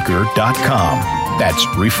refractivethinker.com. That's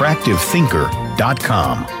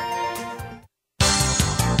refractivethinker.com.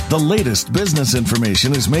 The latest business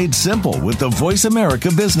information is made simple with the Voice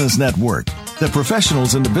America Business Network. The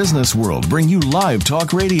professionals in the business world bring you live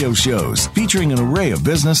talk radio shows featuring an array of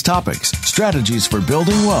business topics, strategies for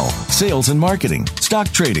building wealth, sales and marketing, stock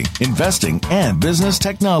trading, investing, and business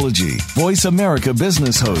technology. Voice America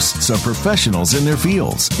Business hosts are professionals in their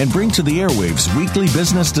fields and bring to the airwaves weekly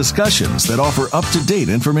business discussions that offer up-to-date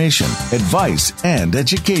information, advice, and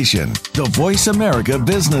education. The Voice America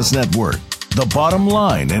Business Network. The bottom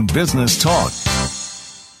line in business talk.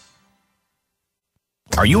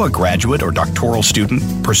 Are you a graduate or doctoral student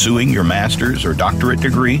pursuing your master's or doctorate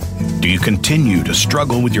degree? Do you continue to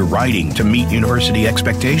struggle with your writing to meet university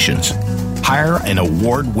expectations? Hire an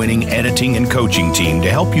award-winning editing and coaching team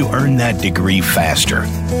to help you earn that degree faster.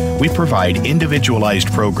 We provide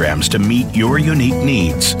individualized programs to meet your unique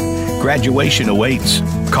needs. Graduation awaits.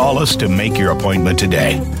 Call us to make your appointment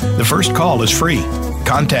today. The first call is free.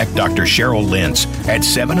 Contact Dr. Cheryl Lentz at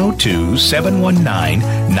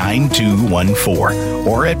 702-719-9214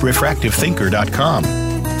 or at refractivethinker.com.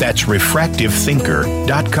 That's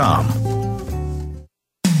refractivethinker.com.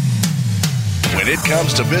 When it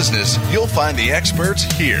comes to business, you'll find the experts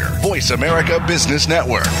here. Voice America Business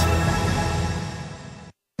Network.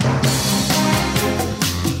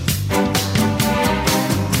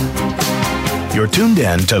 You're tuned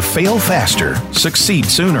in to Fail Faster, Succeed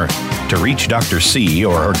Sooner. To reach Dr. C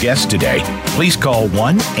or her guest today, please call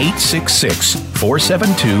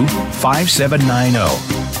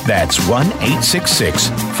 1-866-472-5790. That's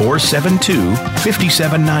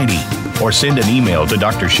 1-866-472-5790. Or send an email to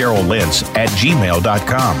Dr. Cheryl Lentz at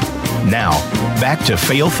gmail.com. Now, back to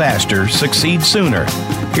Fail Faster, Succeed Sooner.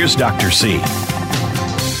 Here's Dr. C.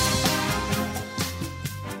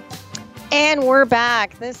 And we're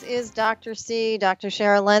back. This is Dr. C, Dr.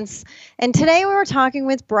 Cheryl Lentz. And today we were talking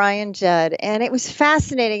with Brian Judd, and it was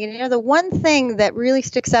fascinating. And the one thing that really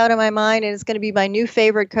sticks out in my mind, and it's going to be my new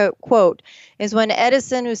favorite quote, is when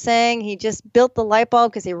Edison was saying he just built the light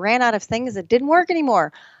bulb because he ran out of things that didn't work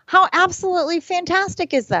anymore. How absolutely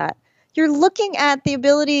fantastic is that? You're looking at the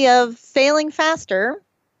ability of failing faster,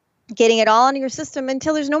 getting it all into your system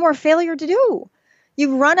until there's no more failure to do.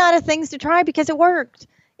 You run out of things to try because it worked.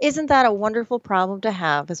 Isn't that a wonderful problem to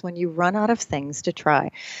have, is when you run out of things to try?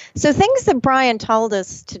 So things that Brian told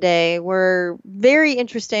us today were very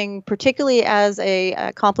interesting, particularly as an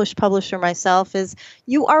accomplished publisher myself, is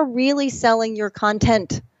you are really selling your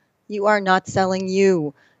content. You are not selling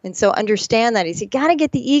you. And so understand that. You got to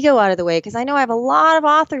get the ego out of the way, because I know I have a lot of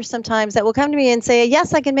authors sometimes that will come to me and say,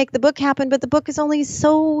 yes, I can make the book happen, but the book is only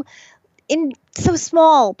so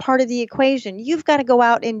small part of the equation. You've got to go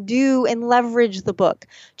out and do and leverage the book.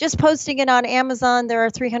 Just posting it on Amazon, there are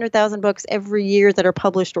 300,000 books every year that are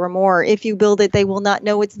published or more. If you build it, they will not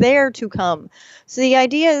know it's there to come. So the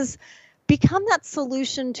idea is become that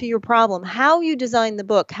solution to your problem. How you design the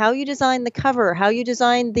book, how you design the cover, how you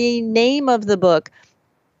design the name of the book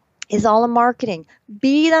is all a marketing.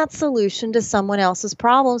 Be that solution to someone else's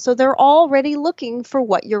problem so they're already looking for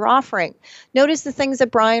what you're offering. Notice the things that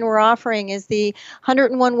Brian were offering is the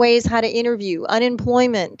 101 ways how to interview,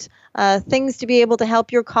 unemployment, things to be able to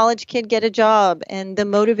help your college kid get a job, and the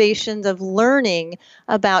motivations of learning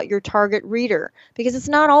about your target reader. Because it's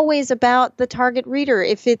not always about the target reader.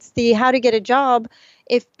 If it's the how to get a job,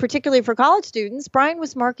 if particularly for college students, Brian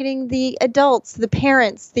was marketing the adults, the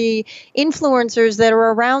parents, the influencers that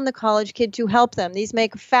are around the college kid to help them. These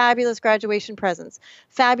make fabulous graduation presents,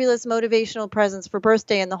 fabulous motivational presents for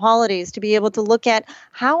birthday and the holidays, to be able to look at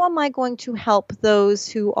how am I going to help those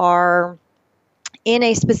who are in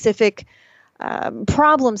a specific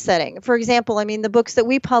problem setting. For example, the books that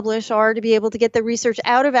we publish are to be able to get the research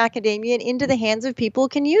out of academia and into the hands of people who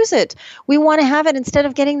can use it. We want to have it instead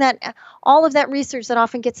of getting all of that research that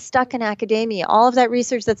often gets stuck in academia, all of that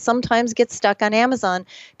research that sometimes gets stuck on Amazon,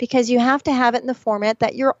 because you have to have it in the format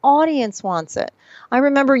that your audience wants it. I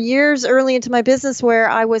remember years early into my business where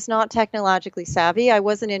I was not technologically savvy. I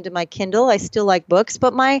wasn't into my Kindle. I still like books,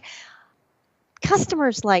 but my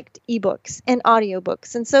customers liked ebooks and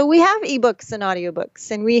audiobooks. And so we have ebooks and audiobooks,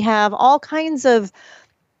 and we have all kinds of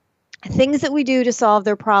things that we do to solve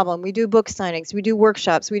their problem. We do book signings, we do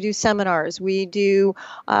workshops, we do seminars, we do,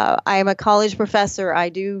 I am a college professor, I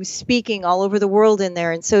do speaking all over the world in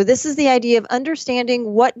there. And so this is the idea of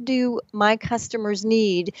understanding what do my customers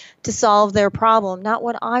need to solve their problem, not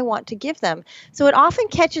what I want to give them. So it often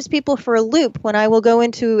catches people for a loop when I will go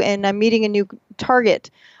into and I'm meeting a new target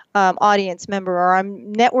audience member, or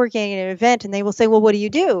I'm networking at an event, and they will say, well, what do you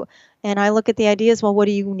do? And I look at the ideas, well, what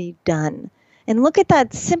do you need done? And look at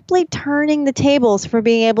that, simply turning the tables for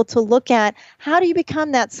being able to look at how do you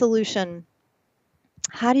become that solution?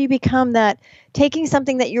 How do you become that, taking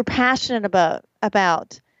something that you're passionate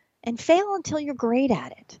about and fail until you're great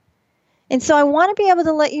at it? And so I want to be able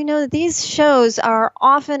to let you know that these shows are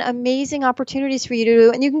often amazing opportunities for you to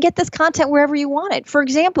do, and you can get this content wherever you want it. For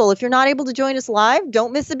example, if you're not able to join us live,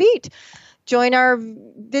 don't miss a beat. Join our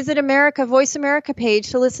Visit America, Voice America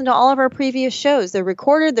page to listen to all of our previous shows. They're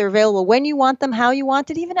recorded, they're available when you want them, how you want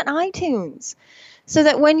it, even at iTunes. So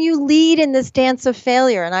that when you lead in this dance of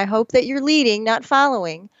failure, and I hope that you're leading, not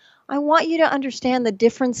following, I want you to understand the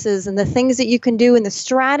differences and the things that you can do and the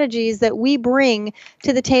strategies that we bring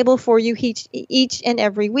to the table for you each and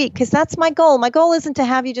every week, because that's my goal. My goal isn't to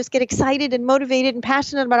have you just get excited and motivated and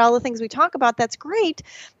passionate about all the things we talk about. That's great,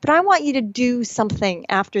 but I want you to do something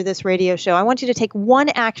after this radio show. I want you to take one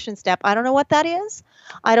action step. I don't know what that is.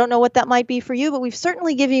 I don't know what that might be for you, but we've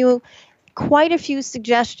certainly given you quite a few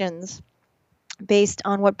suggestions based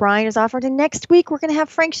on what Brian has offered. And next week, we're going to have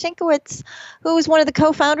Frank Schenkowitz, who is one of the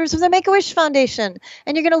co-founders of the Make-A-Wish Foundation.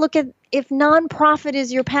 And you're going to look at, if nonprofit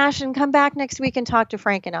is your passion, come back next week and talk to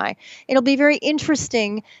Frank and I. It'll be very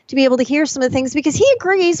interesting to be able to hear some of the things, because he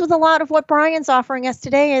agrees with a lot of what Brian's offering us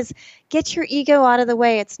today is get your ego out of the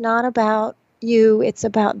way. It's not about you, it's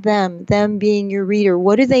about them being your reader.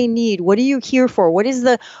 What do they need? What are you here for? What is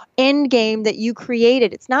the end game that you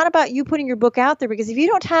created? It's not about you putting your book out there, because if you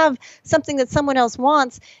don't have something that someone else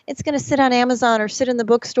wants, it's going to sit on Amazon or sit in the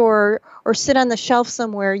bookstore or sit on the shelf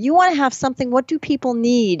somewhere. You want to have something. What do people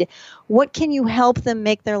need? What can you help them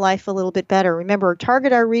make their life a little bit better? Remember,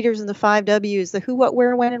 target our readers in the 5 W's, the who, what,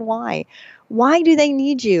 where, when, and why. Why do they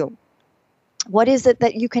need you? What is it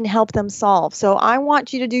that you can help them solve? So I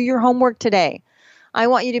want you to do your homework today. I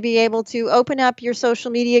want you to be able to open up your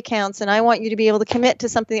social media accounts, and I want you to be able to commit to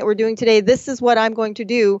something that we're doing today. This is what I'm going to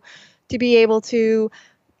do to be able to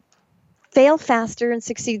fail faster and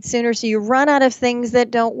succeed sooner, so you run out of things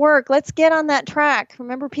that don't work. Let's get on that track.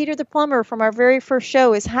 Remember Peter the plumber from our very first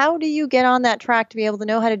show is how do you get on that track to be able to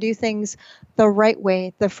know how to do things the right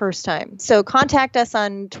way the first time? So contact us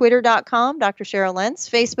on twitter.com, Dr. Cheryl Lentz,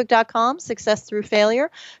 facebook.com, Success Through Failure,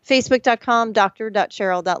 facebook.com,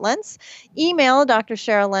 dr.cheryl.lentz, email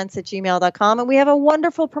drcheryllentz@gmail.com, and we have a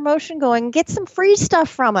wonderful promotion going. Get some free stuff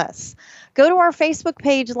from us. Go to our Facebook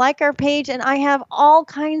page, like our page, and I have all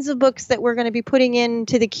kinds of books that we're going to be putting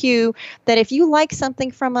into the queue that if you like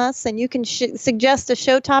something from us and you can suggest a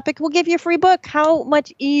show topic, we'll give you a free book. How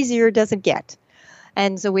much easier does it get?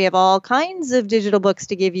 And so we have all kinds of digital books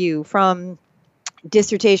to give you, from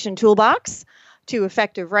Dissertation Toolbox to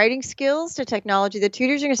Effective Writing Skills to Technology That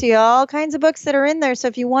Tutors. You're going to see all kinds of books that are in there. So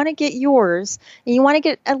if you want to get yours and you want to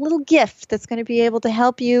get a little gift that's going to be able to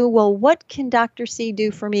help you, well, what can Dr. C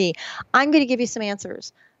do for me? I'm going to give you some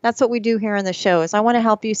answers. That's what we do here on the show is I want to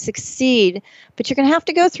help you succeed, but you're going to have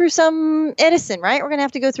to go through some Edison, right? We're going to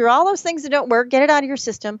have to go through all those things that don't work, get it out of your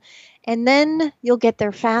system, and then you'll get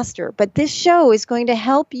there faster. But this show is going to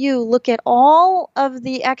help you look at all of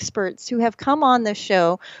the experts who have come on this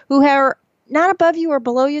show who are not above you or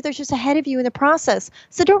below you. They're just ahead of you in the process.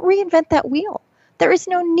 So don't reinvent that wheel. There is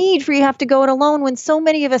no need for you to have to go it alone when so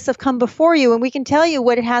many of us have come before you, and we can tell you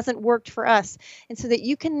what it hasn't worked for us, and so that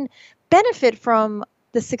you can benefit from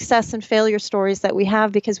the success and failure stories that we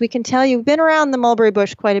have, because we can tell you, we've been around the mulberry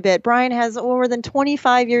bush quite a bit. Brian has more than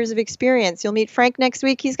 25 years of experience. You'll meet Frank next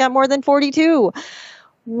week. He's got more than 42.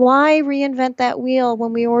 Why reinvent that wheel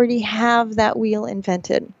when we already have that wheel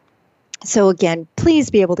invented? So again,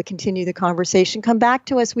 please be able to continue the conversation. Come back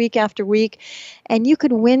to us week after week, and you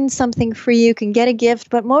could win something free. You can get a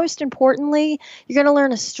gift, but most importantly, you're going to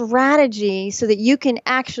learn a strategy so that you can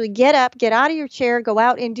actually get up, get out of your chair, go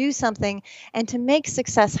out and do something, and to make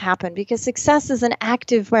success happen, because success is an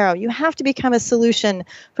active verb. You have to become a solution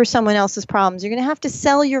for someone else's problems. You're going to have to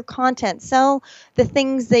sell your content, sell the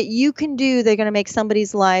things that you can do that are going to make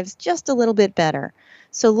somebody's lives just a little bit better.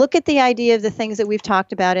 So look at the idea of the things that we've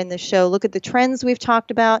talked about in the show. Look at the trends we've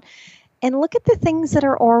talked about, and look at the things that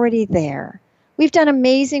are already there. We've done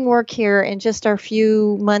amazing work here in just our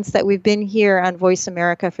few months that we've been here on Voice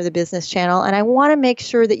America for the Business Channel, and I want to make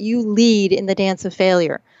sure that you lead in the dance of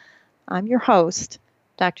failure. I'm your host,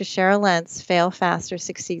 Dr. Cheryl Lentz, Fail Faster,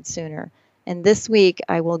 Succeed Sooner. And this week,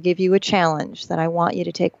 I will give you a challenge that I want you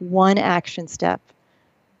to take one action step.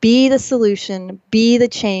 Be the solution, be the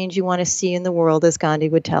change you want to see in the world, as Gandhi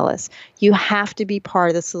would tell us. You have to be part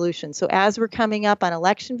of the solution. So as we're coming up on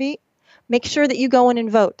election week, make sure that you go in and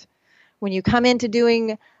vote. When you come into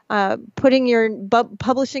doing, publishing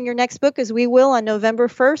your next book, as we will on November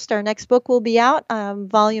 1st, our next book will be out,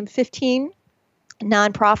 volume 15,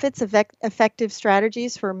 Nonprofits, Effective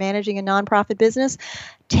Strategies for Managing a Nonprofit Business.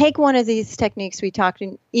 Take one of these techniques we talked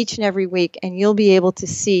in each and every week, and you'll be able to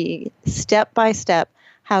see step by step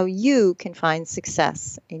how you can find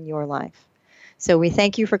success in your life. So we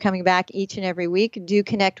thank you for coming back each and every week. Do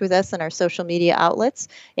connect with us on our social media outlets.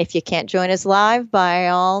 If you can't join us live, by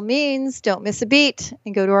all means, don't miss a beat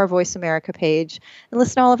and go to our Voice America page and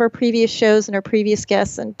listen to all of our previous shows and our previous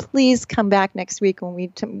guests. And please come back next week when we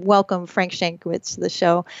welcome Frank Schenkowitz to the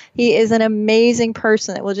show. He is an amazing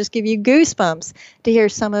person that will just give you goosebumps to hear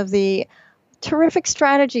some of the terrific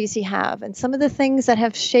strategies he have and some of the things that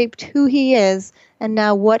have shaped who he is and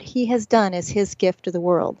now what he has done as his gift to the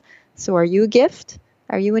world. So are you a gift?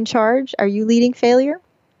 Are you in charge? Are you leading failure?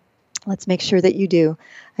 Let's make sure that you do.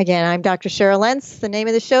 Again, I'm Dr. Cheryl Lentz. The name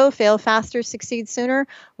of the show, Fail Faster, Succeed Sooner.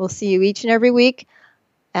 We'll see you each and every week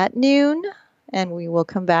at noon and we will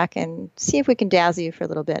come back and see if we can dazzle you for a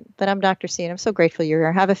little bit. But I'm Dr. C, and I'm so grateful you're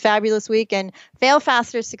here. Have a fabulous week, and fail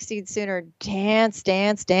faster, succeed sooner. Dance,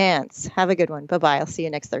 dance, dance. Have a good one. Bye-bye. I'll see you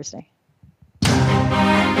next Thursday.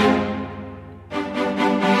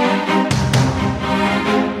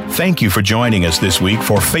 Thank you for joining us this week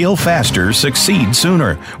for Fail Faster, Succeed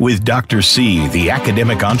Sooner with Dr. C, the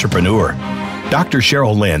academic entrepreneur. Dr.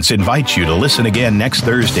 Cheryl Lentz invites you to listen again next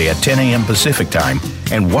Thursday at 10 a.m. Pacific Time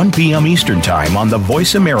and 1 p.m. Eastern Time on the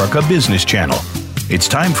Voice America Business Channel. It's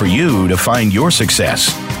time for you to find your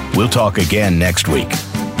success. We'll talk again next week.